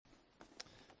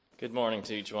Good morning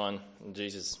to each one in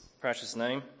Jesus' precious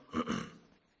name.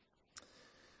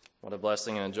 What a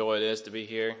blessing and a joy it is to be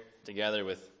here together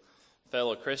with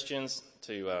fellow Christians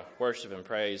to worship and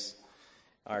praise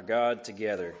our God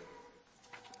together.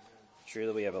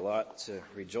 Truly, we have a lot to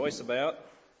rejoice about.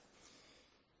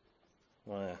 I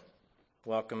want to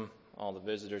welcome all the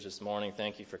visitors this morning.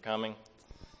 Thank you for coming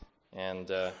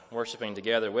and worshiping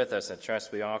together with us. I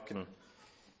trust we all can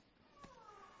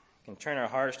turn our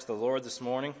hearts to the Lord this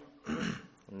morning,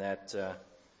 and that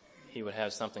He would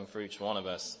have something for each one of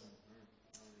us.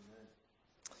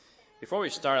 Before we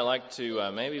start, I'd like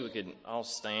to, maybe we could all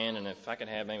stand, and if I could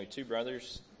have maybe two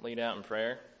brothers lead out in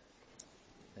prayer,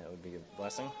 that would be a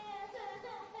blessing.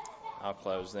 I'll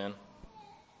close then.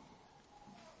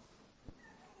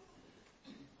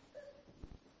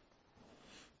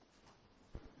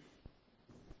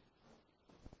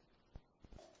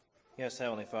 Yes,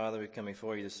 Heavenly Father, we come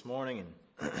before you this morning in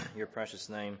your precious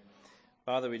name.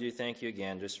 Father, we do thank you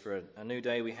again just for a new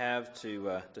day we have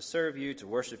to serve you, to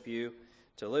worship you,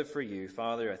 to live for you.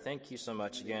 Father, I thank you so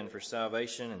much again for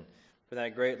salvation and for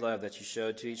that great love that you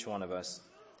showed to each one of us.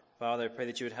 Father, I pray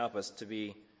that you would help us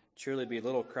to truly be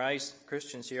little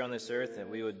Christians here on this earth, that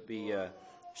we would be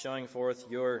showing forth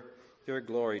your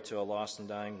glory to a lost and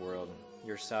dying world, and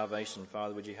your salvation.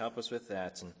 Father, would you help us with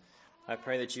that? And I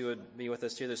pray that you would be with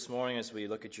us here this morning as we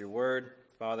look at your word.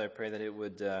 Father, I pray that it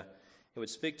would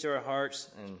speak to our hearts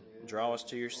and draw us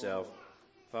to yourself.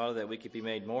 Father, that we could be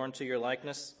made more into your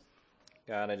likeness.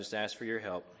 God, I just ask for your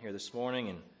help here this morning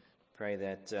and pray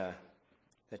that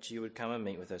you would come and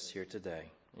meet with us here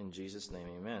today. In Jesus' name,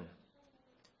 amen.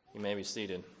 You may be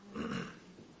seated.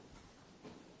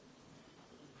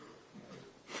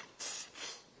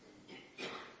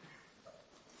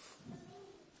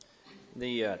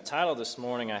 The title this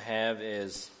morning I have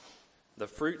is The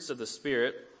Fruits of the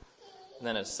Spirit, and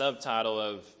then a subtitle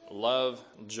of Love,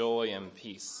 Joy, and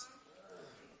Peace.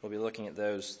 We'll be looking at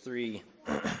those three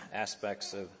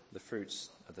aspects of the fruits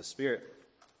of the Spirit.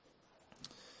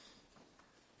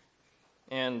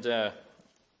 And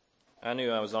I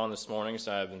knew I was on this morning,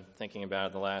 so I've been thinking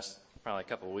about it the last probably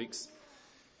couple of weeks.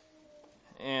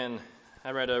 And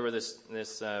I read over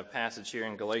this passage here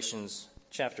in Galatians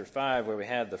chapter 5, where we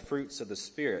had the fruits of the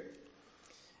Spirit.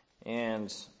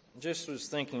 And just was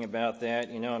thinking about that,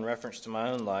 in reference to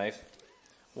my own life.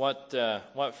 What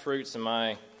fruits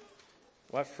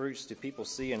do people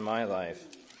see in my life?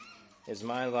 Is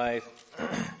my life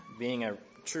being a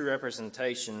true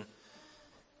representation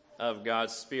of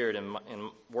God's Spirit and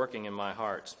working in my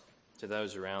heart to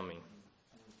those around me?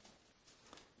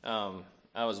 I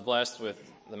was blessed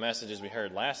with the messages we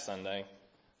heard last Sunday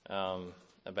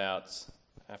about,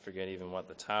 I forget even what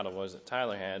the title was that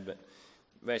Tyler had, but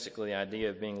basically the idea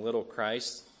of being little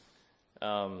Christ,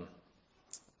 how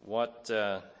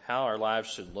our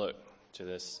lives should look to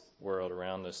this world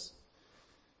around us.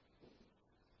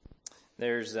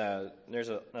 There's a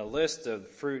list of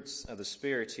fruits of the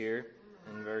Spirit here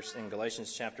in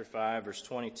Galatians chapter 5, verse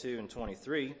 22 and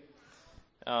 23.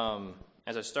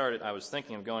 As I started, I was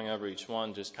thinking of going over each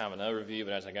one, just kind of an overview,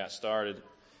 but as I got started,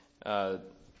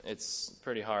 it's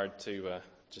pretty hard to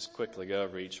just quickly go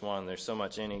over each one. There's so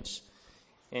much in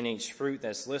each fruit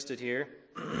that's listed here.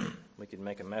 We could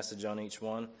make a message on each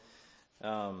one.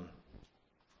 The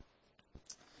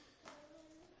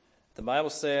Bible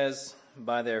says,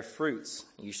 by their fruits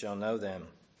you shall know them.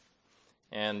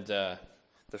 And the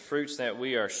fruits that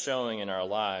we are showing in our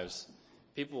lives,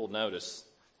 people will notice,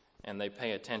 and they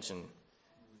pay attention.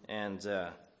 And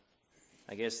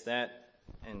I guess that,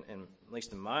 and at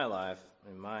least in my life,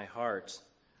 in my heart,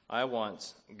 I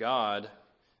want God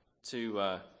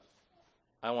to,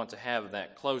 I want to have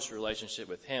that close relationship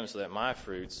with Him so that my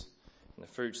fruits and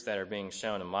the fruits that are being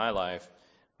shown in my life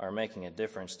are making a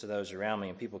difference to those around me,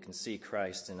 and people can see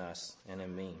Christ in us and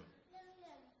in me.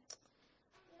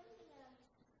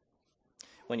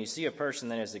 When you see a person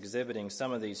that is exhibiting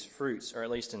some of these fruits, or at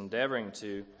least endeavoring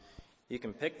to, you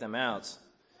can pick them out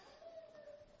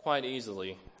quite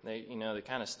easily. They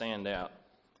kind of stand out.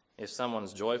 If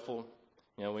someone's joyful,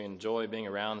 we enjoy being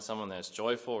around someone that's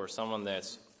joyful or someone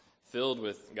that's filled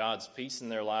with God's peace in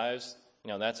their lives.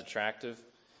 That's attractive.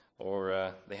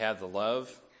 Or they have the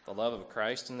love of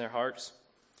Christ in their hearts.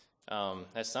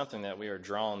 That's something that we are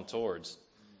drawn towards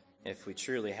if we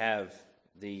truly have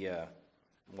the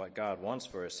what God wants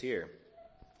for us here.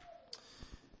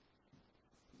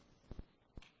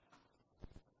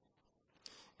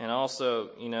 And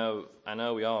also,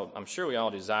 I'm sure we all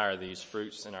desire these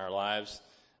fruits in our lives,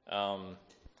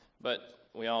 but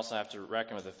we also have to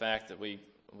reckon with the fact that we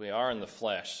are in the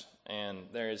flesh, and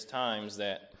there is times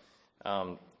that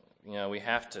we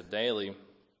have to daily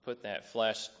put that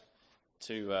flesh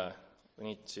we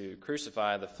need to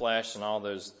crucify the flesh and all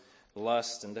those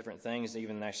lusts and different things.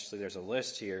 Even actually there's a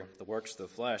list here, the works of the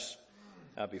flesh,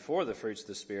 before the fruits of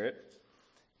the Spirit.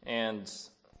 And,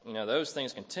 those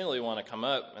things continually want to come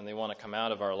up and they want to come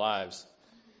out of our lives.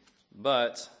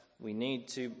 But we need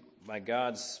to, by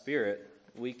God's Spirit,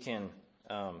 we can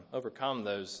overcome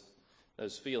those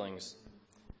feelings,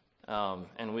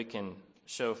 and we can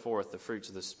show forth the fruits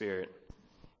of the Spirit.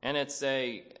 And it's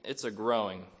a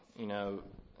growing,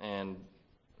 and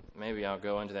maybe I'll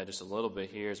go into that just a little bit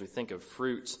here as we think of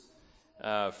fruit.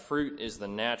 Fruit is the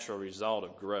natural result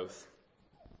of growth.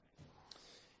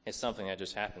 It's something that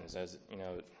just happens as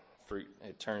fruit.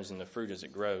 It turns into fruit as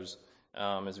it grows.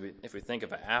 If we think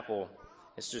of an apple,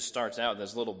 it just starts out with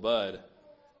this little bud,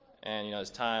 and as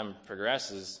time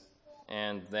progresses,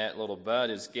 and that little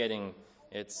bud is getting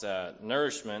its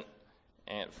nourishment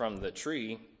and from the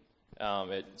tree,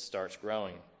 it starts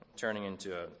growing, turning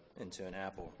into an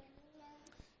apple.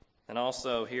 And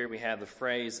also here we have the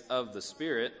phrase of the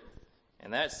Spirit,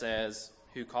 and that says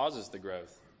who causes the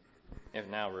growth. If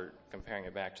now we're comparing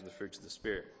it back to the fruits of the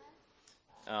Spirit.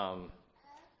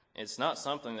 It's not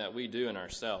something that we do in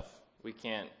ourselves. We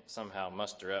can't somehow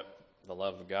muster up the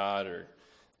love of God or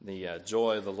the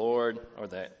joy of the Lord or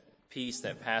that peace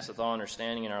that passeth all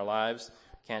understanding in our lives.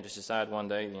 We can't just decide one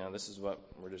day, this is what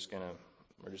we're just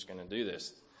gonna do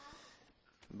this.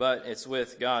 But it's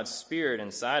with God's Spirit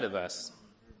inside of us.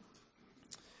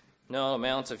 No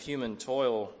amount of human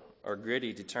toil or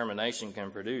gritty determination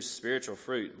can produce spiritual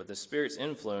fruit, but the Spirit's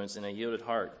influence in a yielded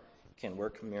heart can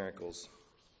work miracles.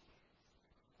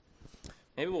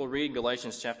 Maybe we'll read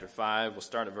Galatians chapter 5. We'll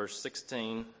start at verse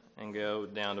 16 and go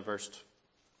down to verse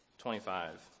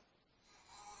 25.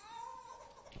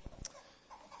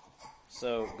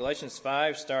 So Galatians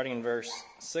 5, starting in verse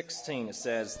 16, it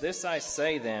says, "This I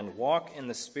say then, walk in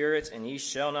the Spirit, and ye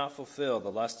shall not fulfill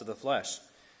the lust of the flesh.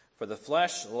 For the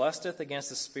flesh lusteth against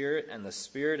the Spirit, and the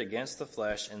Spirit against the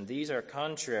flesh, and these are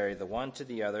contrary the one to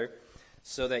the other,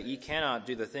 so that ye cannot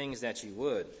do the things that ye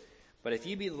would. But if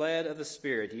ye be led of the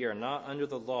Spirit, ye are not under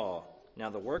the law. Now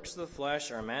the works of the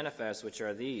flesh are manifest, which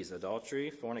are these: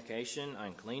 adultery, fornication,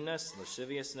 uncleanness,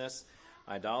 lasciviousness,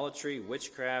 idolatry,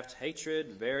 witchcraft, hatred,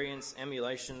 variance,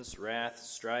 emulations, wrath,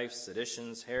 strife,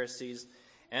 seditions, heresies,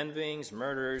 envyings,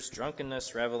 murders,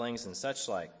 drunkenness, revellings, and such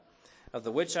like. Of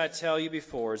the which I tell you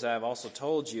before, as I have also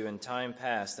told you in time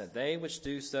past, that they which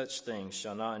do such things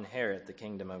shall not inherit the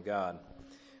kingdom of God.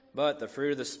 But the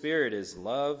fruit of the Spirit is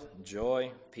love,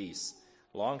 joy, peace,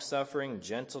 long-suffering,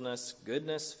 gentleness,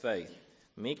 goodness, faith,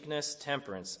 meekness,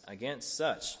 temperance. Against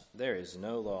such there is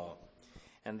no law.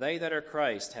 And they that are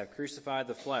Christ have crucified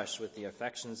the flesh with the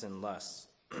affections and lusts.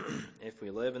 If we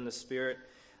live in the Spirit,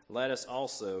 let us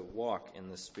also walk in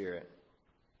the Spirit."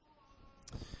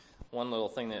 One little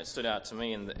thing that stood out to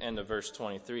me in the end of verse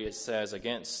 23, it says,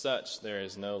 "Against such there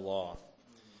is no law."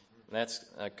 And that's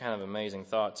a kind of amazing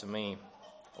thought to me.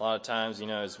 A lot of times,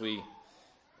 as we,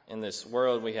 in this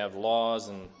world, we have laws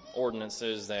and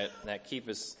ordinances that keep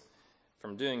us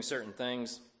from doing certain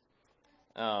things.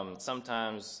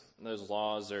 Sometimes those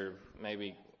laws are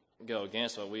maybe go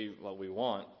against what we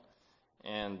want.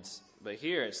 But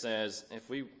here it says,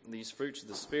 these fruits of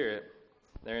the Spirit,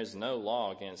 there is no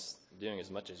law against doing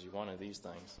as much as you want of these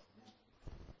things.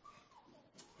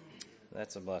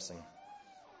 That's a blessing.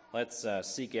 Let's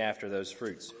seek after those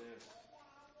fruits.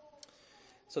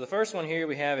 So the first one here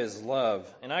we have is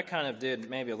love. And I kind of did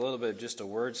maybe a little bit of just a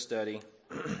word study.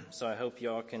 So I hope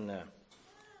y'all can,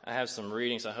 I have some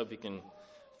readings. I hope you can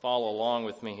follow along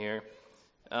with me here.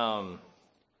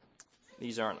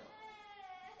 These aren't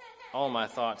all my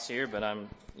thoughts here, but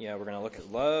we're going to look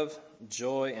at love,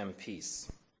 joy, and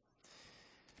peace.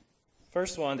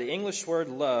 First one, the English word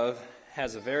love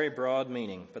has a very broad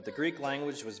meaning, but the Greek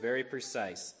language was very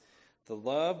precise. The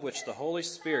love which the Holy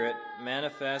Spirit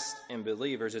manifests in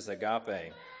believers is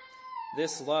agape.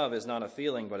 This love is not a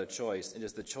feeling but a choice. It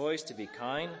is the choice to be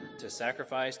kind, to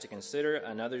sacrifice, to consider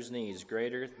another's needs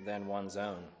greater than one's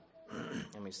own.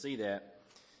 And we see that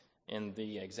in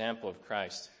the example of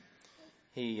Christ.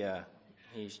 He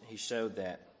showed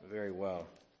that very well.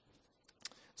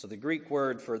 So the Greek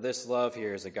word for this love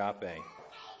here is agape.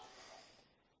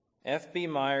 F.B.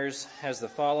 Myers has the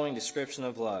following description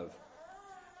of love.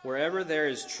 Wherever there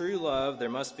is true love, there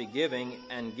must be giving,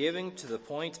 and giving to the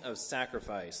point of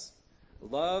sacrifice.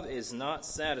 Love is not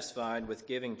satisfied with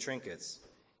giving trinkets.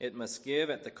 It must give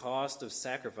at the cost of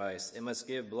sacrifice. It must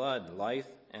give blood, life,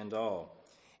 and all.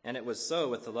 And it was so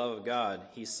with the love of God.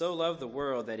 He so loved the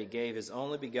world that he gave his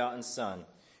only begotten Son.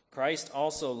 Christ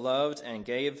also loved and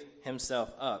gave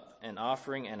himself up, an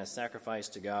offering and a sacrifice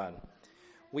to God.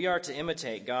 We are to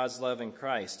imitate God's love in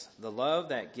Christ, the love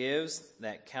that gives,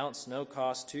 that counts no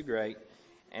cost too great,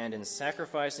 and in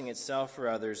sacrificing itself for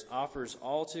others, offers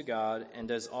all to God and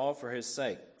does all for his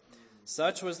sake.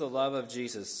 Such was the love of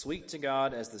Jesus, sweet to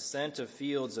God as the scent of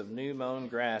fields of new-mown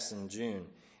grass in June.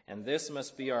 And this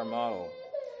must be our model,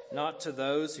 not to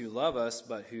those who love us,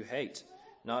 but who hate,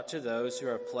 not to those who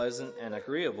are pleasant and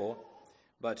agreeable,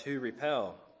 but who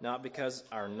repel, not because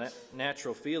our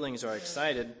natural feelings are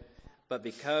excited, but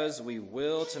because we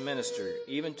will to minister,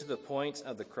 even to the point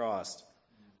of the cross.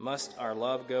 Must our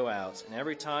love go out, and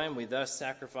every time we thus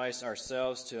sacrifice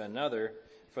ourselves to another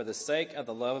for the sake of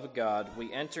the love of God,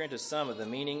 we enter into some of the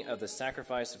meaning of the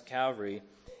sacrifice of Calvary,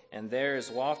 and there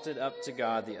is wafted up to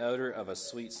God the odor of a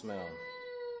sweet smell.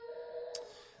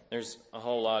 There's a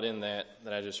whole lot in that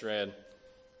I just read,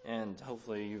 and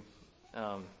hopefully you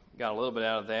got a little bit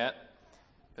out of that.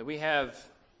 But we have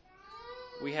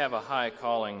a high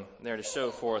calling there to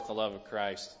show forth the love of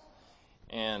Christ,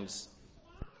 and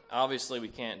obviously we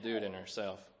can't do it in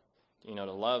ourselves.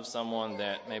 To love someone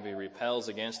that maybe repels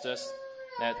against us,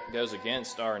 that goes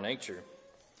against our nature.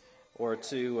 Or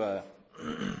to,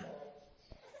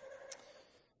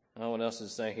 what else to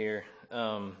say here?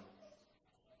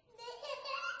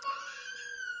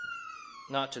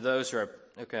 Not to those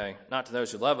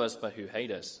who love us, but who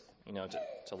hate us.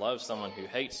 To love someone who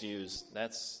hates you,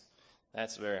 that's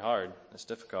very hard. That's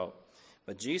difficult.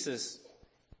 But Jesus,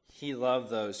 he loved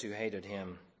those who hated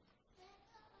him.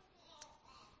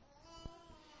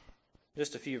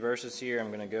 Just a few verses here. I'm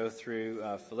going to go through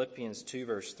Philippians 2,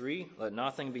 verse 3. Let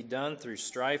nothing be done through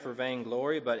strife or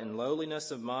vainglory, but in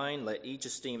lowliness of mind let each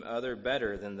esteem other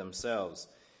better than themselves.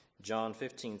 John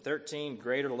 15:13.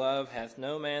 Greater love hath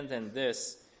no man than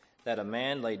this, that a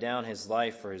man lay down his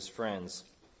life for his friends.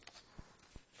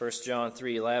 1 John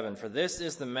 3:11. For this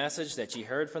is the message that ye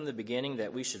heard from the beginning,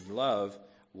 that we should love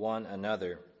one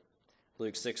another.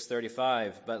 Luke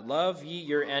 6:35, but love ye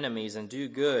your enemies, and do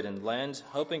good, and lend,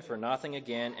 hoping for nothing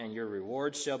again, and your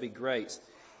reward shall be great.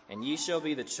 And ye shall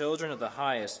be the children of the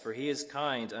highest, for he is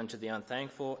kind unto the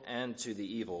unthankful and to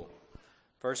the evil.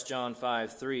 1 John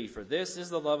 5:3, for this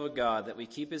is the love of God, that we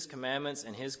keep his commandments,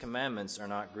 and his commandments are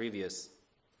not grievous.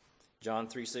 John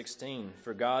 3:16,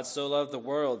 for God so loved the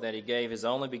world, that he gave his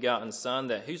only begotten Son,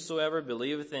 that whosoever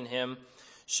believeth in him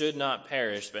should not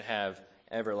perish, but have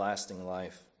everlasting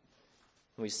life.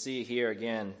 We see here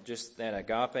again just that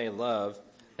agape love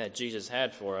that Jesus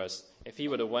had for us. If he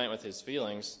would have went with his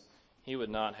feelings, he would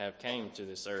not have came to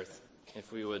this earth.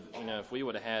 If we would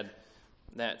have had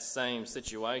that same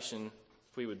situation,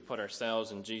 if we would put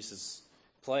ourselves in Jesus'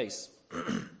 place,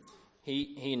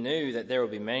 he knew that there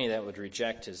would be many that would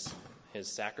reject his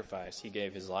sacrifice. He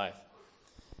gave his life.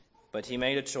 But he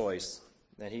made a choice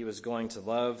that he was going to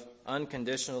love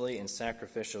unconditionally and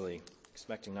sacrificially,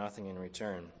 expecting nothing in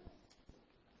return.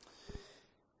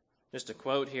 Just a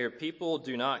quote here, people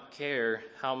do not care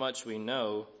how much we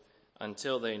know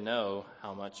until they know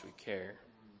how much we care.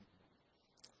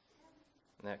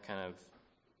 And that kind of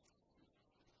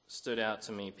stood out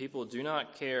to me. People do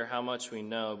not care how much we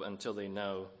know until they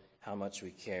know how much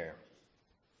we care.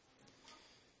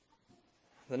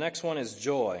 The next one is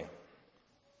joy.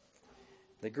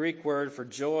 The Greek word for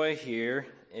joy here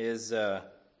is kara.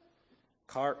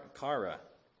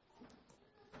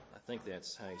 I think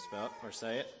that's how you spell it or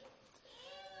say it.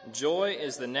 Joy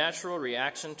is the natural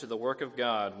reaction to the work of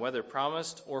God, whether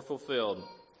promised or fulfilled.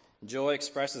 Joy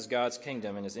expresses God's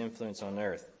kingdom and his influence on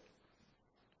earth.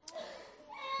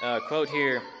 Quote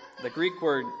here, the Greek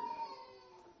word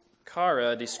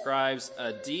kara describes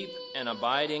a deep and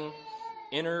abiding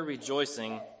inner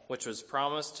rejoicing which was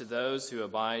promised to those who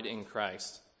abide in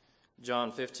Christ.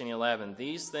 John 15:11,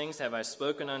 these things have I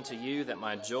spoken unto you, that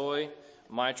my joy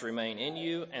might remain in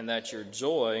you, and that your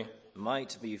joy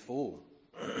might be full.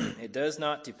 It does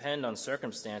not depend on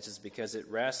circumstances because it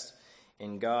rests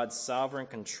in God's sovereign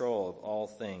control of all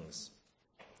things.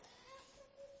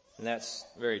 And that's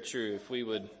very true. If we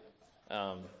would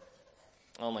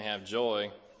only have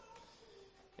joy,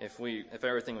 if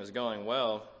everything was going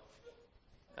well,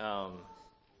 that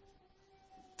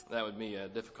would be a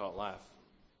difficult life.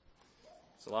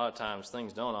 So a lot of times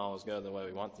things don't always go the way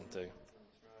we want them to.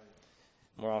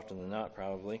 More often than not,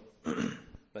 probably.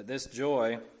 But this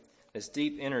joy, this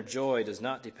deep inner joy, does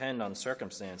not depend on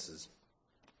circumstances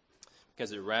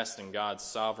because it rests in God's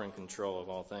sovereign control of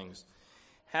all things.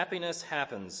 Happiness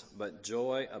happens, but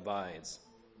joy abides.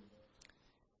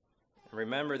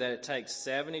 Remember that it takes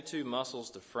 72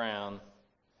 muscles to frown,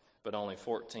 but only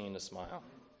 14 to smile.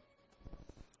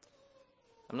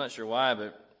 I'm not sure why,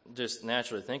 but just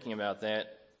naturally thinking about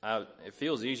that, it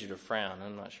feels easier to frown.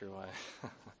 I'm not sure why.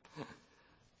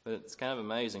 But it's kind of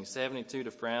amazing. 72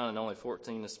 to frown and only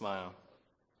 14 to smile.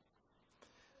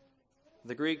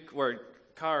 The Greek word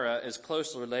chara is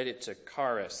closely related to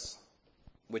charis,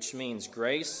 which means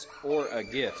grace or a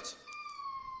gift.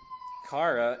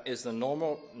 Chara is the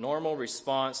normal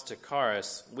response to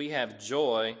charis. We have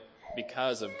joy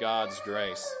because of God's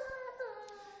grace.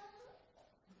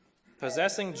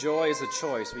 Possessing joy is a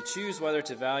choice. We choose whether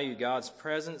to value God's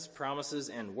presence, promises,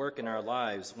 and work in our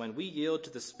lives. When we yield to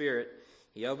the Spirit,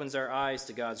 He opens our eyes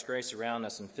to God's grace around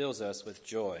us and fills us with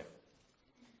joy.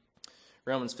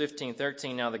 Romans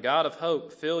 15:13, now the God of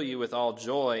hope fill you with all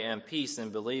joy and peace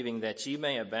in believing that you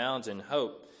may abound in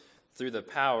hope through the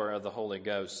power of the Holy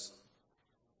Ghost.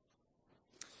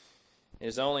 It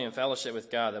is only in fellowship with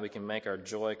God that we can make our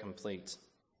joy complete.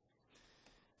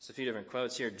 There's a few different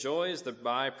quotes here. Joy is the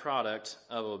byproduct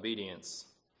of obedience.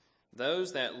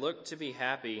 Those that look to be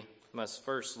happy must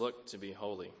first look to be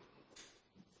holy.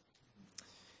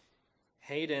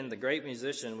 Haydn, the great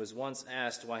musician, was once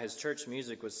asked why his church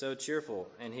music was so cheerful,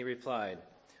 and he replied,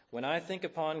 when I think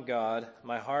upon God,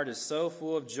 my heart is so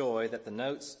full of joy that the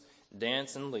notes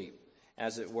dance and leap,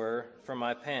 as it were, from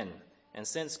my pen. And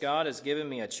since God has given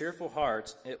me a cheerful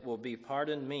heart, it will be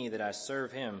pardoned me that I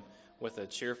serve Him with a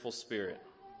cheerful spirit.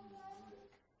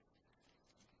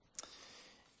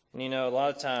 And a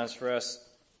lot of times for us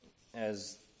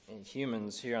as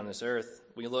humans here on this earth,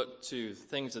 we look to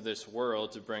things of this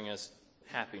world to bring us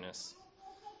happiness.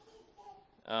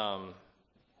 And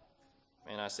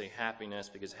I say happiness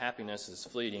because happiness is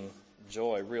fleeting.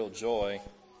 Joy, real joy,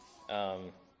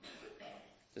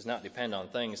 does not depend on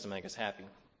things to make us happy.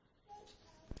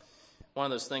 One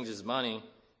of those things is money.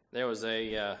 There was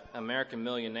a American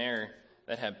millionaire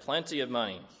that had plenty of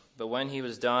money, but when he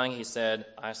was dying, he said,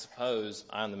 I suppose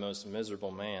I'm the most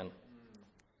miserable man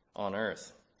on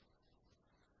earth.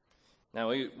 Now,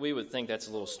 we would think that's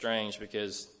a little strange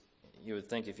because you would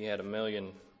think if he had $1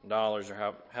 million or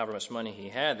however much money he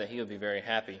had, that he would be very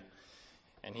happy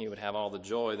and he would have all the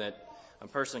joy that a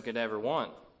person could ever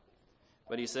want.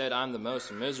 But he said, I'm the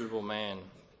most miserable man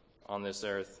on this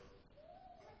earth.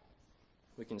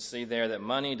 We can see there that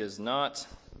money does not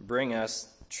bring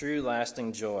us true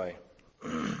lasting joy.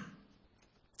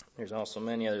 There's also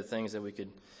many other things that we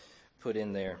could put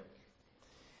in there.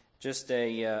 Just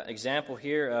a example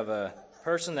here of a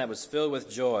person that was filled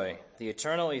with joy, the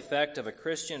eternal effect of a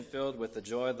Christian filled with the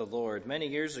joy of the Lord. Many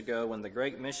years ago, when the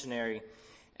great missionary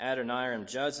Adoniram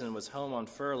Judson was home on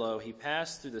furlough, he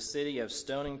passed through the city of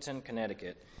Stonington,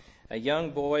 Connecticut. A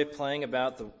young boy playing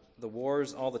about the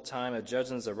wars all the time of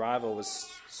Judson's arrival was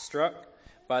struck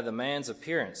by the man's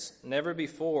appearance. Never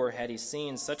before had he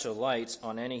seen such a light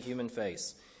on any human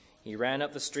face. He ran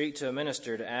up the street to a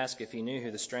minister to ask if he knew who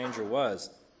the stranger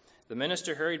was. The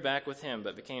minister hurried back with him,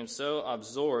 but became so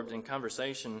absorbed in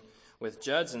conversation with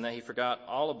Judson that he forgot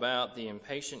all about the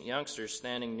impatient youngster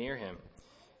standing near him.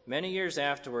 Many years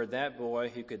afterward, that boy,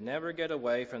 who could never get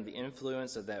away from the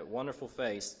influence of that wonderful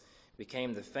face,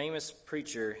 became the famous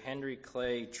preacher Henry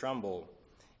Clay Trumbull.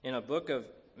 In a book of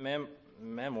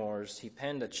memoirs, he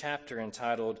penned a chapter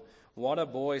entitled, What a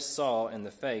Boy Saw in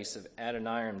the Face of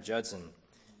Adoniram Judson.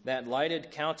 That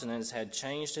lighted countenance had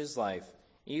changed his life.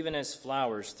 Even as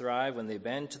flowers thrive when they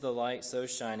bend to the light so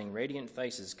shining, radiant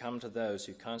faces come to those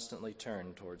who constantly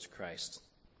turn towards Christ.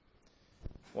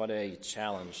 What a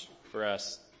challenge for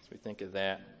us as we think of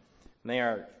that. May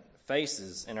our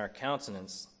faces and our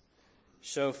countenance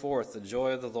show forth the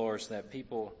joy of the Lord so that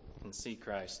people can see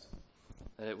Christ,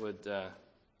 that it would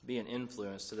be an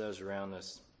influence to those around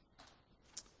us.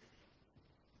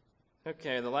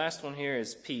 Okay, the last one here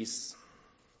is peace.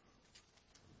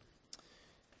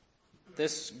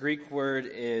 This Greek word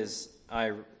is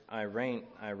irene,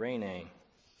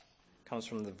 comes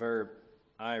from the verb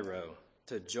iro,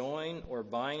 to join or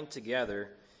bind together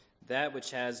that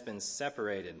which has been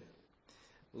separated.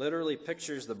 Literally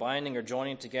pictures the binding or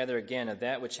joining together again of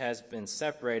that which has been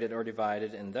separated or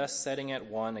divided, and thus setting at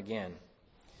one again.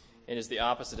 It is the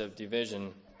opposite of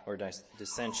division or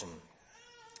dissension.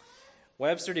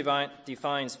 Webster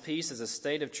defines peace as a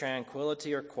state of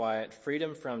tranquility or quiet,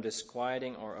 freedom from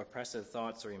disquieting or oppressive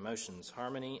thoughts or emotions,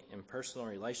 harmony in personal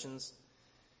relations,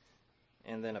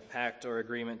 and then a pact or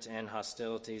agreement to end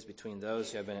hostilities between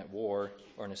those who have been at war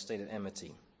or in a state of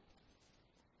enmity.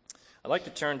 I'd like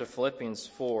to turn to Philippians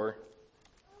 4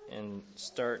 and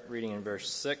start reading in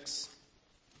verse 6,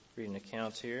 reading an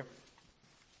account here.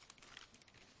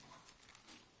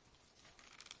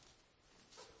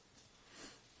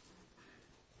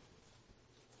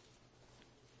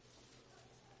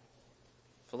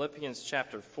 Philippians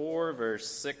chapter 4, verse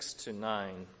 6 to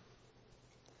 9.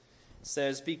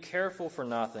 says, "Be careful for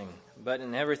nothing, but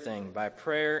in everything, by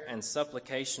prayer and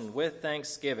supplication with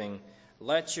thanksgiving,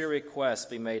 let your requests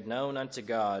be made known unto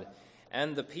God,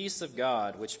 and the peace of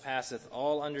God, which passeth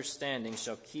all understanding,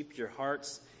 shall keep your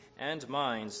hearts and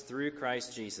minds through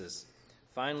Christ Jesus.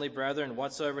 Finally, brethren,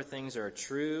 whatsoever things are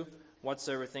true,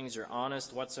 whatsoever things are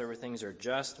honest, whatsoever things are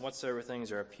just, whatsoever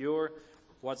things are pure,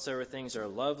 whatsoever things are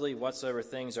lovely, whatsoever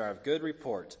things are of good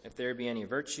report, if there be any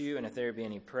virtue and if there be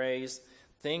any praise,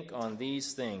 think on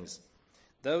these things.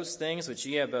 Those things which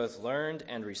ye have both learned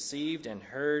and received and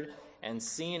heard and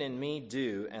seen in me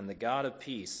do, and the God of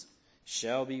peace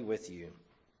shall be with you."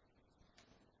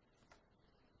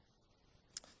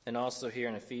 And also here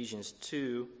in Ephesians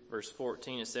 2, verse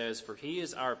 14, it says, "For he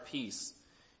is our peace,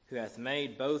 who hath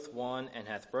made both one, and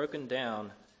hath broken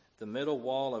down the middle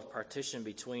wall of partition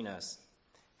between us,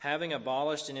 having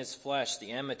abolished in his flesh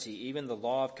the enmity, even the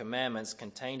law of commandments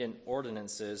contained in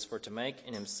ordinances, for to make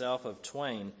in himself of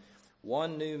twain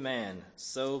one new man,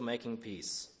 so making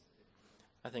peace."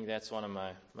 I think that's one of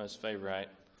my most favorite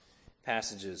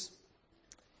passages.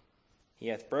 He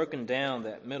hath broken down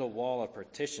that middle wall of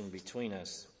partition between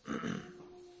us.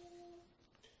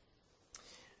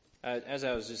 As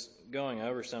I was just going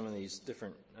over some of these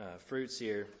different fruits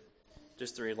here,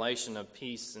 just the relation of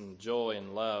peace and joy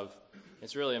and love,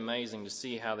 it's really amazing to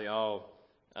see how they all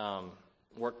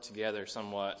work together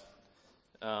somewhat.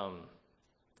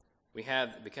 We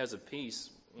have, because of peace,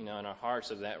 in our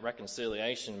hearts, of that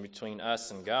reconciliation between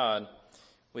us and God,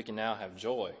 we can now have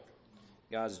joy.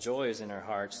 God's joy is in our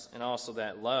hearts, and also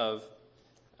that love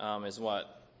is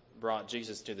what brought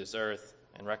Jesus to this earth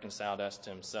and reconciled us to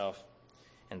himself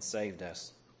and saved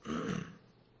us.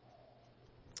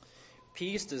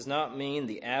 Peace does not mean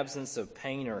the absence of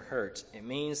pain or hurt. It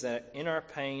means that in our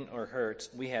pain or hurt,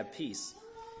 we have peace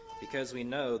because we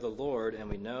know the Lord and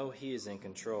we know he is in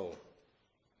control.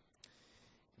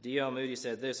 D.L. Moody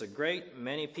said this, "A great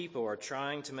many people are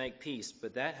trying to make peace,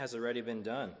 but that has already been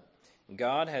done.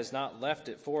 God has not left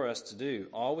it for us to do.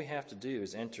 All we have to do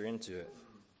is enter into it."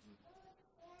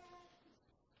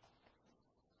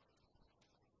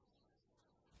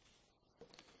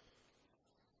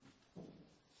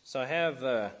 So I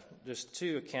have just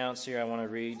two accounts here I want to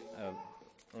read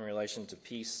in relation to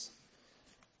peace,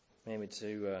 maybe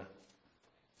to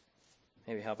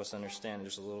help us understand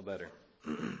just a little better.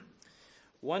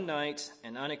 One night,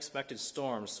 an unexpected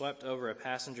storm swept over a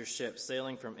passenger ship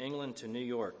sailing from England to New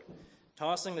York,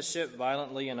 tossing the ship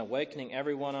violently and awakening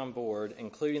everyone on board,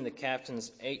 including the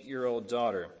captain's 8-year-old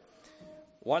daughter.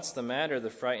 "What's the matter?" the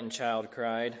frightened child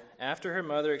cried. After her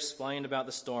mother explained about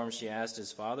the storm, she asked,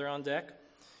 "Is father on deck?"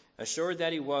 Assured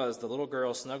that he was, the little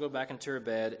girl snuggled back into her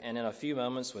bed and in a few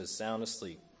moments was sound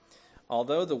asleep.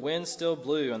 Although the wind still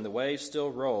blew and the waves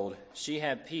still rolled, she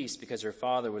had peace because her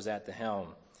father was at the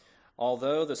helm.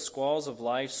 Although the squalls of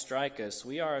life strike us,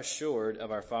 we are assured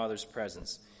of our Father's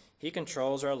presence. He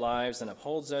controls our lives and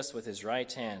upholds us with his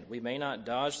right hand. We may not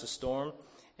dodge the storm,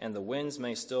 and the winds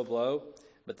may still blow,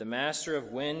 but the master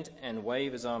of wind and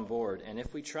wave is on board, and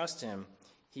if we trust him,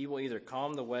 he will either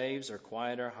calm the waves or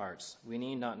quiet our hearts. We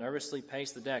need not nervously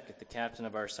pace the deck if the captain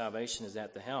of our salvation is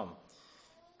at the helm.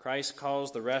 Christ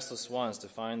calls the restless ones to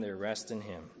find their rest in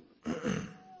him.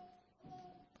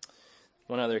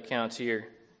 One other account here.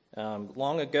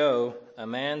 Long ago, a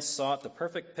man sought the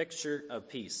perfect picture of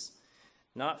peace.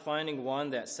 Not finding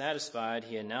one that satisfied,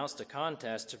 he announced a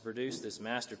contest to produce this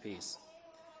masterpiece.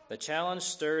 The challenge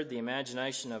stirred the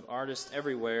imagination of artists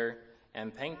everywhere,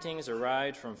 and paintings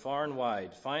arrived from far and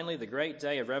wide. Finally, the great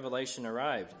day of revelation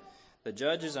arrived. The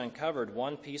judges uncovered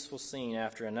one peaceful scene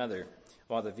after another,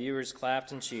 while the viewers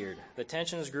clapped and cheered. The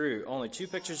tensions grew. Only 2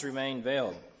 pictures remained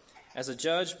veiled. As the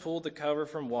judge pulled the cover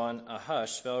from one, a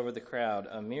hush fell over the crowd.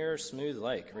 A mirror smooth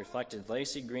lake reflected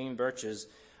lacy green birches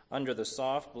under the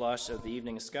soft blush of the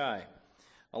evening sky.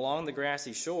 Along the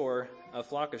grassy shore, a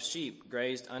flock of sheep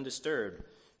grazed undisturbed.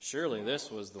 Surely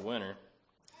this was the winner.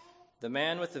 The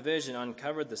man with the vision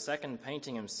uncovered the second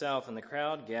painting himself, and the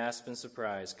crowd gasped in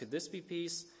surprise. Could this be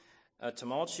peace? A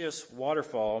tumultuous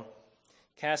waterfall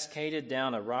cascaded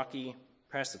down a rocky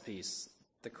precipice.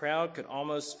 The crowd could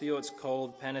almost feel its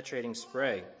cold, penetrating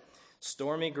spray.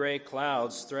 Stormy gray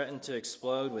clouds threatened to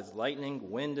explode with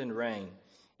lightning, wind, and rain.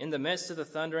 In the midst of the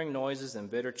thundering noises and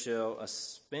bitter chill, a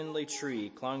spindly tree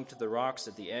clung to the rocks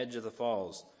at the edge of the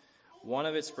falls. One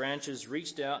of its branches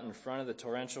reached out in front of the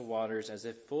torrential waters as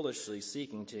if foolishly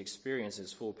seeking to experience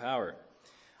its full power.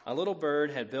 A little bird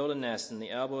had built a nest in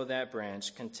the elbow of that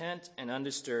branch. Content and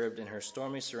undisturbed in her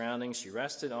stormy surroundings, she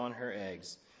rested on her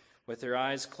eggs. With her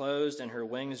eyes closed and her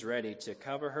wings ready to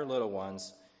cover her little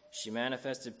ones, she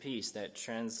manifested peace that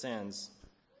transcends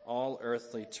all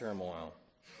earthly turmoil.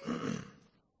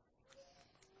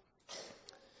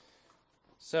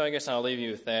 So I guess I'll leave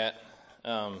you with that.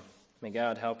 May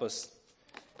God help us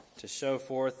to show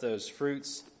forth those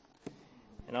fruits,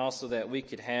 and also that we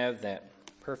could have that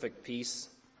perfect peace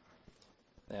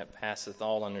that passeth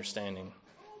all understanding.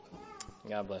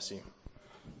 God bless you.